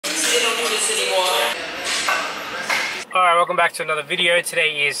don't do this anymore. Alright, welcome back to another video.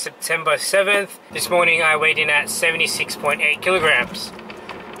 Today is September 7th. This morning I weighed in at 76.8 kilograms.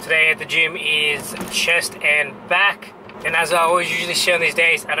 Today at the gym is chest and back. And as I always usually share on these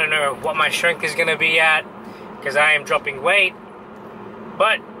days, I don't know what my strength is going to be at because I am dropping weight.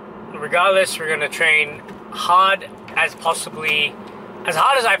 But regardless, we're going to train hard as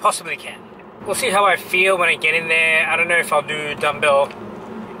hard as I possibly can. We'll see how I feel when I get in there. I don't know if I'll do dumbbell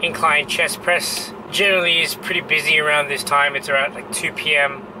incline chest press. Generally is pretty busy around this time. It's around like 2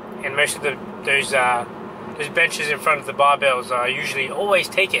 p.m. and most of those benches in front of the barbells are usually always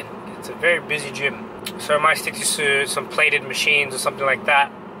taken. It's a very busy gym. So I might stick to some plated machines or something like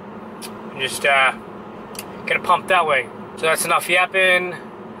that and just get a pump that way. So that's enough yapping.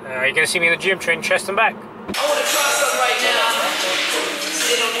 You're gonna see me in the gym training chest and back. I want to try something right now.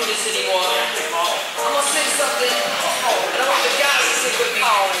 They don't do this anymore. I'm gonna sing something, and I want the guys to sing with me.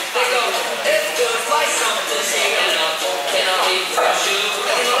 They go.